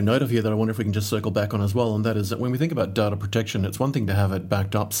I just made a note of here that I wonder if we can just circle back on as well, and that is that when we think about data protection, it's one thing to have it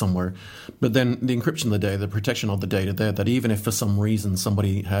backed up somewhere, but then the encryption of the data, the protection of the data there, that even if for some reason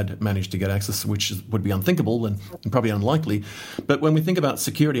somebody had managed to get access, which would be unthinkable and probably unlikely, but when we think about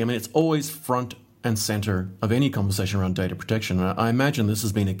security, I mean, it's always front and center of any conversation around data protection. I imagine this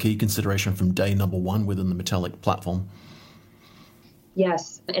has been a key consideration from day number 1 within the Metallic platform.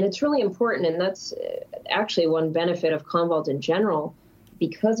 Yes, and it's really important, and that's actually one benefit of Commvault in general,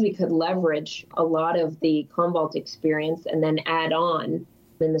 because we could leverage a lot of the Commvault experience and then add on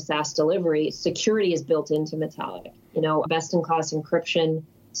in the SaaS delivery. Security is built into Metallic, best-in-class encryption,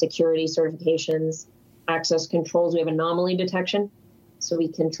 security certifications, access controls. We have anomaly detection, so we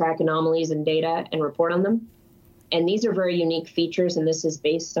can track anomalies in data and report on them. And these are very unique features, and this is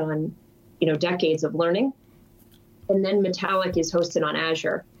based on, decades of learning. And then Metallic is hosted on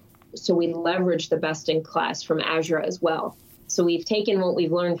Azure. So we leverage the best in class from Azure as well. So we've taken what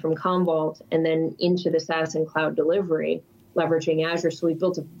we've learned from Commvault and then into the SaaS and cloud delivery, leveraging Azure. So we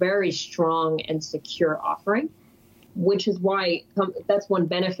built a very strong and secure offering, which is why that's one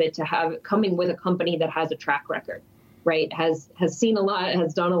benefit to have coming with a company that has a track record, right? Has seen a lot,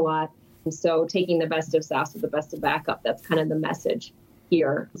 has done a lot. And so taking the best of SaaS with the best of backup, that's kind of the message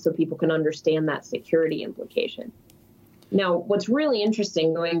here, so people can understand that security implication. Now, what's really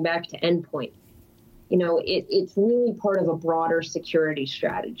interesting, going back to endpoint, it's really part of a broader security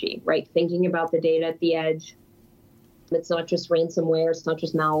strategy, right? Thinking about the data at the edge. It's not just ransomware, it's not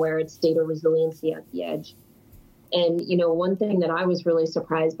just malware, it's data resiliency at the edge. And, one thing that I was really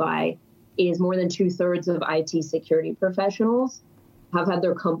surprised by is more than 2/3 of IT security professionals have had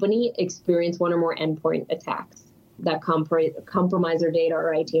their company experience one or more endpoint attacks that compromise their data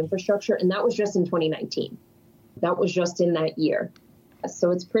or IT infrastructure. And that was just in 2019. That was just in that year.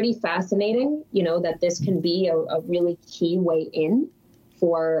 So it's pretty fascinating, that this can be a really key way in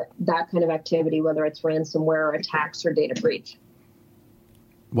for that kind of activity, whether it's ransomware or attacks or data breach.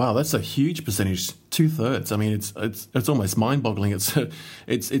 Wow, that's a huge percentage, 2/3. I mean, it's almost mind-boggling.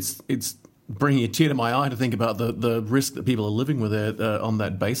 It's bringing a tear to my eye to think about the risk that people are living with it on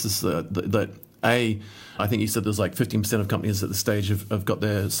that basis. That I think you said there's like 15% of companies at this stage have got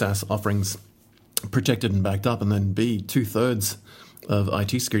their SaaS offerings protected and backed up, and then B, 2/3 of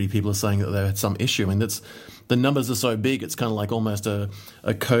IT security people are saying that they had some issue. I mean, the numbers are so big, it's kind of like almost a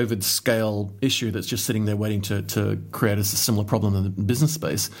COVID scale issue that's just sitting there waiting to create a similar problem in the business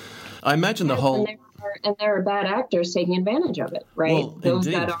space. I imagine the whole... And there are bad actors taking advantage of it, right? Well, those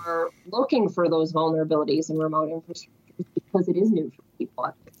indeed. that are looking for those vulnerabilities in remote infrastructure because it is new for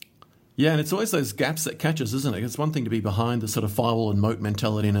people. Yeah, and it's always those gaps that catch us, isn't it? It's one thing to be behind the sort of firewall and moat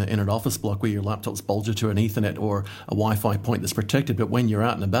mentality in an office block where your laptop's bolted to an Ethernet or a Wi-Fi point that's protected, but when you're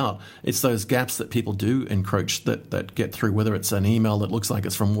out and about, it's those gaps that people do encroach that get through, whether it's an email that looks like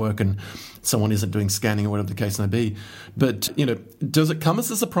it's from work and someone isn't doing scanning or whatever the case may be. But, does it come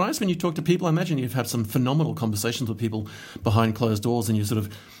as a surprise when you talk to people? I imagine you've had some phenomenal conversations with people behind closed doors and you're sort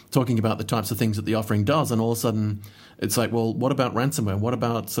of talking about the types of things that the offering does, and all of a sudden it's like, well, what about ransomware? What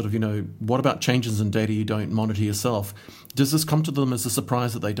about what about changes in data you don't monitor yourself? Does this come to them as a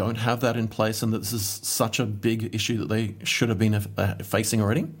surprise that they don't have that in place and that this is such a big issue that they should have been facing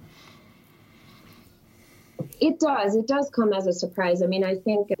already? It does. It does come as a surprise. I mean, I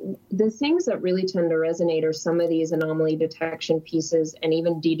think the things that really tend to resonate are some of these anomaly detection pieces and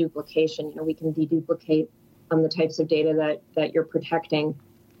even deduplication. We can deduplicate the types of data that you're protecting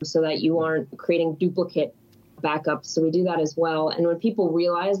so that you aren't creating duplicate backups. So we do that as well. And when people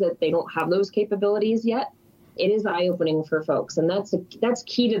realize that they don't have those capabilities yet, it is eye-opening for folks. And that's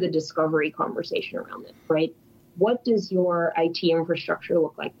key to the discovery conversation around it, right? What does your IT infrastructure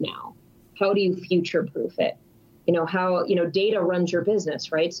look like now? How do you future-proof it? How data runs your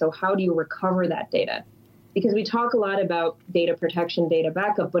business, right? So how do you recover that data? Because we talk a lot about data protection, data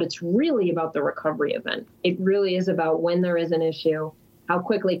backup, but it's really about the recovery event. It really is about when there is an issue, how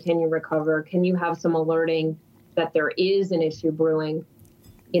quickly can you recover? Can you have some alerting that there is an issue brewing?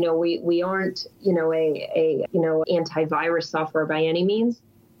 We aren't, a antivirus software by any means,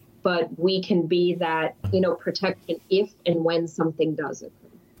 but we can be that, protection if and when something does occur,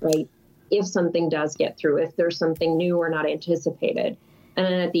 right? If something does get through, if there's something new or not anticipated. And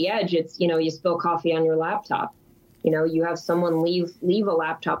then at the edge, it's, you spill coffee on your laptop. You have someone leave a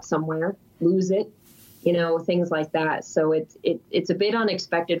laptop somewhere, lose it, things like that. So it's a bit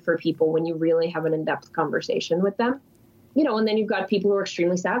unexpected for people when you really have an in-depth conversation with them. And then you've got people who are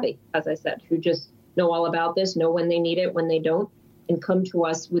extremely savvy, as I said, who just know all about this, know when they need it, when they don't, and come to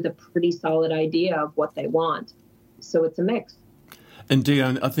us with a pretty solid idea of what they want. So it's a mix. Indeed,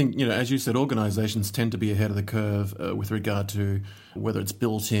 I think, as you said, organizations tend to be ahead of the curve with regard to whether it's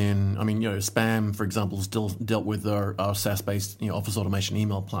built in. I mean, spam, for example, is still dealt with our SaaS-based, office automation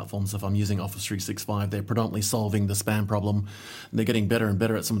email platforms. If I'm using Office 365, they're predominantly solving the spam problem. They're getting better and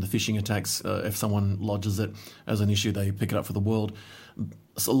better at some of the phishing attacks. If someone lodges it as an issue, they pick it up for the world.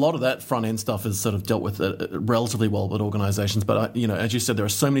 So a lot of that front-end stuff is sort of dealt with relatively well with organizations. But, as you said, there are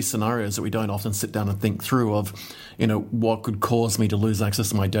so many scenarios that we don't often sit down and think through of, what could cause me to lose access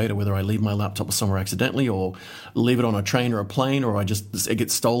to my data, whether I leave my laptop somewhere accidentally or leave it on a train or a plane, or it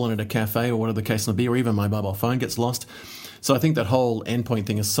gets stolen at a cafe or whatever the case may be, or even my mobile phone gets lost. So I think that whole endpoint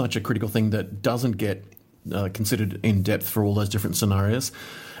thing is such a critical thing that doesn't get considered in depth for all those different scenarios.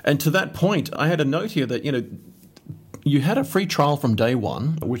 And to that point, I had a note here that, you had a free trial from day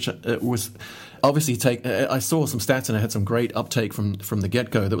one, which was obviously I saw some stats and it had some great uptake from the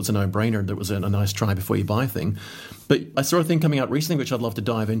get-go. That was a no-brainer. That was a nice try before you buy thing. But I saw a thing coming out recently, which I'd love to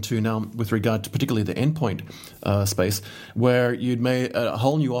dive into now with regard to particularly the endpoint space, where you'd made a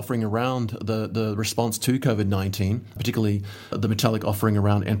whole new offering around the response to COVID-19, particularly the Metallic offering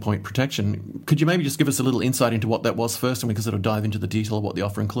around endpoint protection. Could you maybe just give us a little insight into what that was first, and we can sort of dive into the detail of what the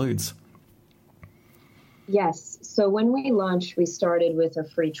offer includes? Yes. So when we launched, we started with a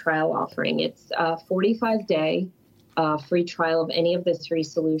free trial offering. It's a 45-day free trial of any of the three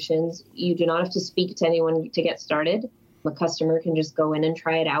solutions. You do not have to speak to anyone to get started. A customer can just go in and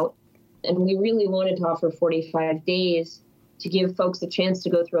try it out. And we really wanted to offer 45 days to give folks a chance to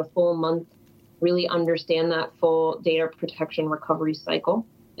go through a full month, really understand that full data protection recovery cycle.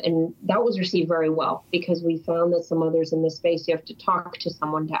 And that was received very well because we found that some others in this space, you have to talk to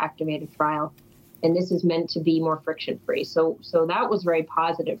someone to activate a trial. And this is meant to be more friction-free. So that was very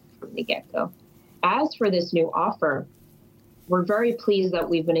positive from the get-go. As for this new offer, we're very pleased that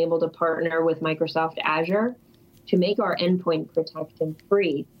we've been able to partner with Microsoft Azure to make our endpoint protection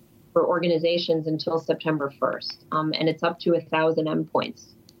free. for organizations until September 1st. And it's up to 1,000 endpoints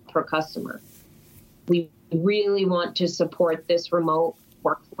per customer. We really want to support this remote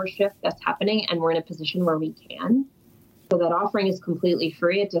workforce shift that's happening, and we're in a position where we can. So that offering is completely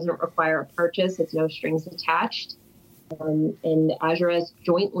free. It doesn't require a purchase. It's no strings attached. And Azure has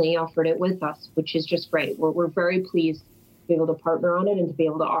jointly offered it with us, which is just great. We're very pleased to be able to partner on it and to be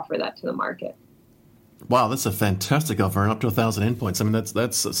able to offer that to the market. Wow, that's a fantastic offer, and up to 1,000 endpoints. I mean,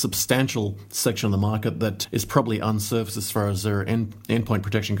 that's a substantial section of the market that is probably unserviced as far as their endpoint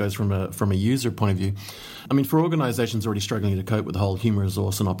protection goes from a user point of view. I mean, for organizations already struggling to cope with the whole human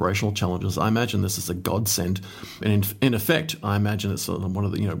resource and operational challenges, I imagine this is a godsend. And in effect, I imagine it's sort of one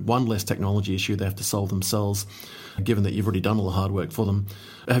of the one less technology issue they have to solve themselves, given that you've already done all the hard work for them.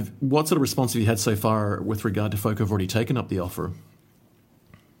 What sort of response have you had so far with regard to folk who've already taken up the offer?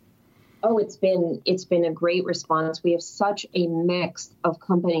 Oh, it's been a great response. We have such a mix of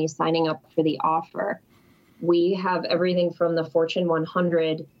companies signing up for the offer. We have everything from the Fortune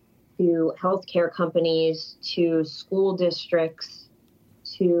 100 to healthcare companies to school districts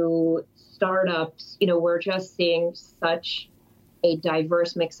to startups. We're just seeing such a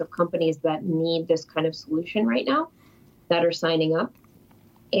diverse mix of companies that need this kind of solution right now that are signing up.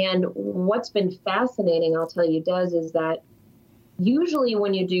 And what's been fascinating, I'll tell you, Des, is that usually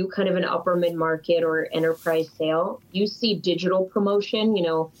when you do kind of an upper mid-market or enterprise sale, you see digital promotion,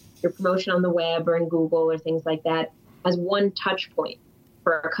 your promotion on the web or in Google or things like that as one touch point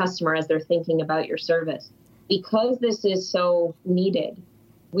for a customer as they're thinking about your service. Because this is so needed,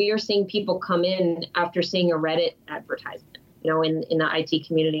 we are seeing people come in after seeing a Reddit advertisement, in the IT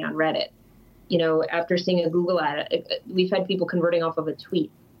community on Reddit, after seeing a Google ad. We've had people converting off of a tweet,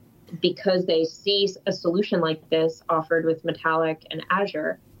 because they see a solution like this offered with Metallic and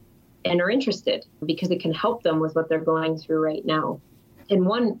Azure and are interested because it can help them with what they're going through right now. And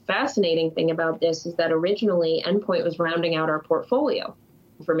one fascinating thing about this is that originally Endpoint was rounding out our portfolio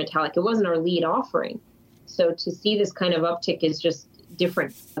for Metallic. It wasn't our lead offering. So to see this kind of uptick is just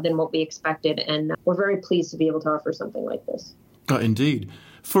different than what we expected. And we're very pleased to be able to offer something like this. Indeed.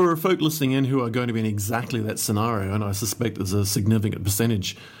 For folk listening in who are going to be in exactly that scenario, and I suspect there's a significant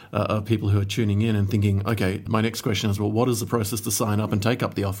percentage of people who are tuning in and thinking, okay, my next question is, well, what is the process to sign up and take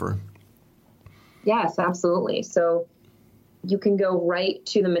up the offer? Yes, absolutely. So you can go right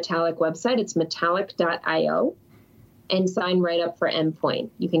to the Metallic website. It's metallic.io and sign right up for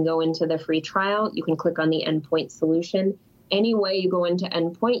Endpoint. You can go into the free trial. You can click on the Endpoint solution. Any way you go into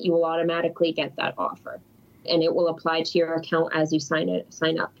Endpoint, you will automatically get that offer. And it will apply to your account as you sign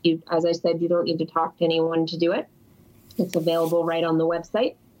up. As I said, you don't need to talk to anyone to do it. It's available right on the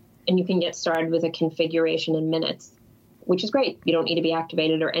website, and you can get started with a configuration in minutes, which is great. You don't need to be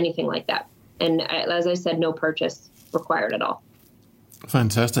activated or anything like that. And as I said, no purchase required at all.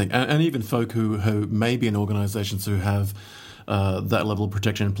 Fantastic. And even folk who may be in organizations who have that level of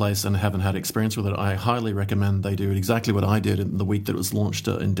protection in place and haven't had experience with it, I highly recommend they do exactly what I did in the week that it was launched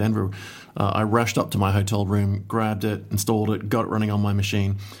in Denver. I rushed up to my hotel room, grabbed it, installed it, got it running on my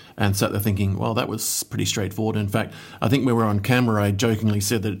machine, and sat there thinking, well, that was pretty straightforward. In fact, I think when we were on camera, I jokingly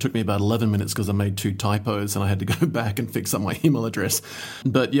said that it took me about 11 minutes because I made 2 typos and I had to go back and fix up my email address.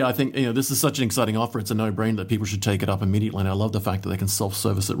 But yeah, I think this is such an exciting offer. It's a no-brainer that people should take it up immediately. And I love the fact that they can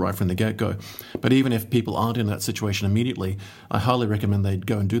self-service it right from the get-go. But even if people aren't in that situation immediately, I highly recommend they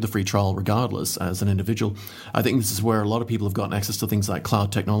go and do the free trial regardless as an individual. I think this is where a lot of people have gotten access to things like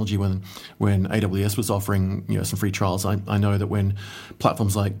cloud technology when AWS was offering some free trials. I know that when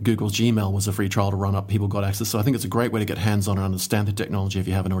platforms like Google's Gmail was a free trial to run up, people got access. So I think it's a great way to get hands-on and understand the technology if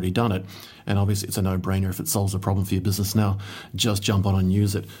you haven't already done it. And obviously it's a no-brainer if it solves a problem for your business now. Just jump on and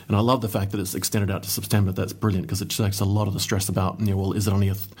use it. And I love the fact that it's extended out to September. That's brilliant because it takes a lot of the stress about, well, is it only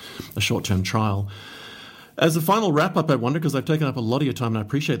a short-term trial? As a final wrap-up, I wonder, because I've taken up a lot of your time and I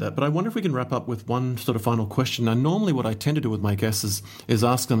appreciate that, but I wonder if we can wrap up with one sort of final question. Now, normally what I tend to do with my guests is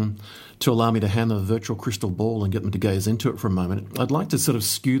ask them to allow me to hand them a virtual crystal ball and get them to gaze into it for a moment. I'd like to sort of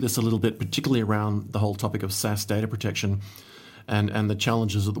skew this a little bit, particularly around the whole topic of SaaS data protection and the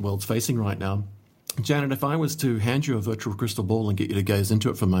challenges that the world's facing right now. Janet, if I was to hand you a virtual crystal ball and get you to gaze into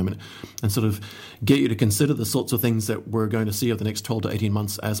it for a moment and sort of get you to consider the sorts of things that we're going to see over the next 12 to 18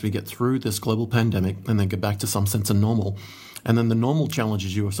 months as we get through this global pandemic and then get back to some sense of normal, and then the normal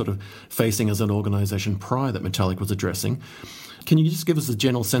challenges you were sort of facing as an organization prior that Metallic was addressing, can you just give us a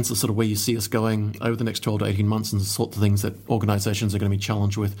general sense of sort of where you see us going over the next 12 to 18 months and the sorts of things that organizations are going to be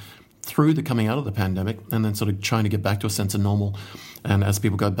challenged with through the coming out of the pandemic and then sort of trying to get back to a sense of normal. And as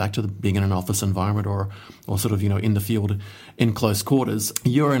people go back to being in an office environment or sort of, in the field in close quarters,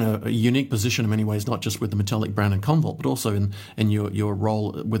 you're in a unique position in many ways, not just with the Metallic brand and Commvault, but also in your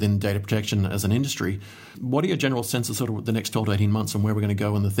role within data protection as an industry. What are your general sense of sort of the next 12 to 18 months and where we're going to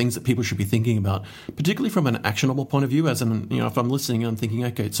go and the things that people should be thinking about, particularly from an actionable point of view, as in, if I'm listening, I'm thinking,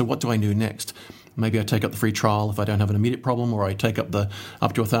 okay, so what do I do next? Maybe I take up the free trial if I don't have an immediate problem, or I take up the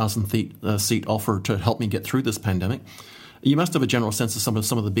up to 1,000 seat offer to help me get through this pandemic. You must have a general sense of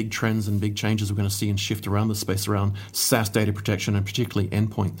some of the big trends and big changes we're going to see and shift around the space around SaaS data protection and particularly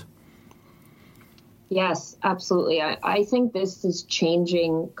endpoint. Yes, absolutely. I think this is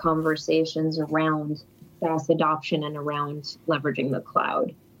changing conversations around SaaS adoption and around leveraging the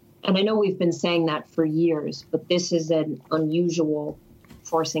cloud. And I know we've been saying that for years, but this is an unusual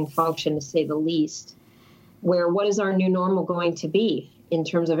forcing function, to say the least, where what is our new normal going to be in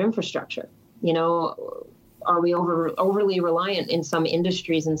terms of infrastructure? Are we overly reliant in some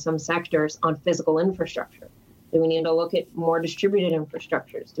industries and some sectors on physical infrastructure? Do we need to look at more distributed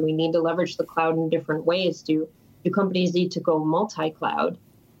infrastructures? Do we need to leverage the cloud in different ways? Do companies need to go multi-cloud?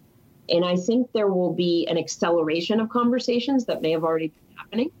 And I think there will be an acceleration of conversations that may have already been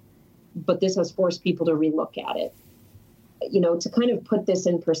happening, but this has forced people to relook at it. To kind of put this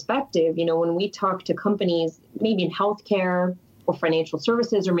in perspective, when we talk to companies, maybe in healthcare or financial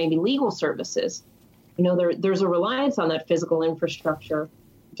services or maybe legal services, there's a reliance on that physical infrastructure,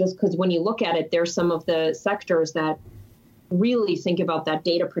 just because when you look at it, there's some of the sectors that really think about that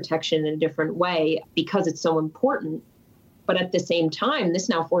data protection in a different way because it's so important. But at the same time, this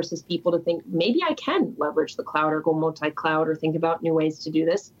now forces people to think, maybe I can leverage the cloud or go multi-cloud or think about new ways to do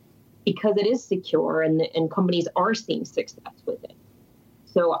this because it is secure and companies are seeing success with it.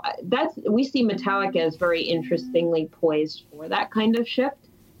 So we see Metallic as very interestingly poised for that kind of shift.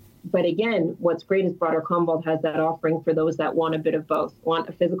 But again, what's great is broader Commvault has that offering for those that want a bit of both, want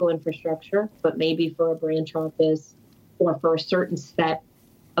a physical infrastructure, but maybe for a branch office or for a certain set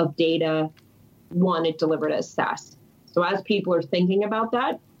of data, want it delivered as SaaS. So as people are thinking about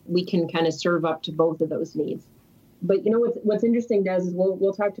that, we can kind of serve up to both of those needs. But what's interesting, Des, is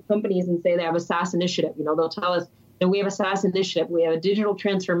we'll talk to companies and say they have a SaaS initiative. They'll tell us that we have a SaaS initiative, we have a digital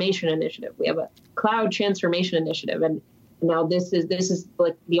transformation initiative, we have a cloud transformation initiative, and now this is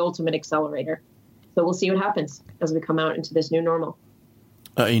like the ultimate accelerator. So we'll see what happens as we come out into this new normal.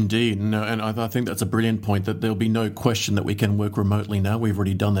 Indeed. No, and I think that's a brilliant point, that there'll be no question that we can work remotely now. We've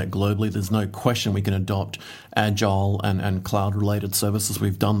already done that globally. There's no question we can adopt agile and cloud-related services.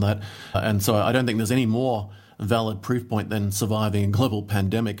 We've done that. And so I don't think there's any more valid proof point than surviving a global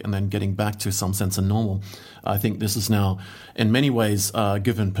pandemic and then getting back to some sense of normal. I think this is now, in many ways,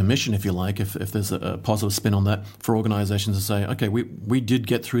 given permission, if you like, if there's a positive spin on that, for organizations to say, okay, we did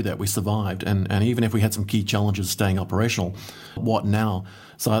get through that, we survived, and even if we had some key challenges staying operational, what now?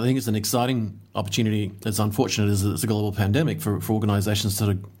 So I think it's an exciting opportunity, as unfortunate as it's a global pandemic, for organizations to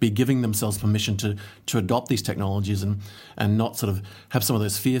sort of be giving themselves permission to adopt these technologies and not sort of have some of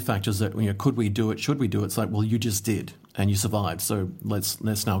those fear factors that, could we do it, should we do it? It's like, well, you just did and you survived, so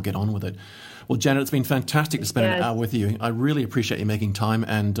let's now get on with it. Well, Janet, it's been fantastic to spend an hour with you. I really appreciate you making time.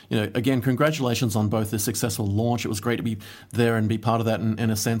 And, again, congratulations on both the successful launch. It was great to be there and be part of that in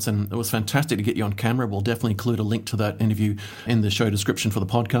a sense. And it was fantastic to get you on camera. We'll definitely include a link to that interview in the show description for the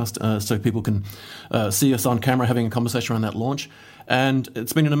podcast so people can see us on camera having a conversation around that launch. And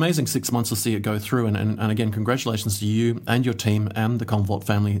it's been an amazing 6 months to see it go through. And again, congratulations to you and your team and the Commvault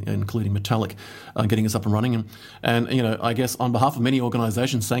family, including Metallic, getting us up and running. And I guess on behalf of many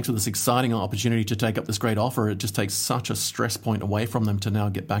organizations, thanks for this exciting opportunity to take up this great offer. It just takes such a stress point away from them to now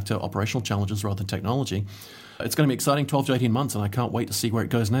get back to operational challenges rather than technology. It's going to be exciting 12 to 18 months, and I can't wait to see where it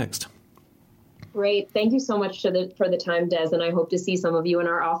goes next. Great. Thank you so much for the time, Des, and I hope to see some of you in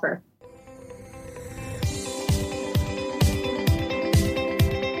our offer.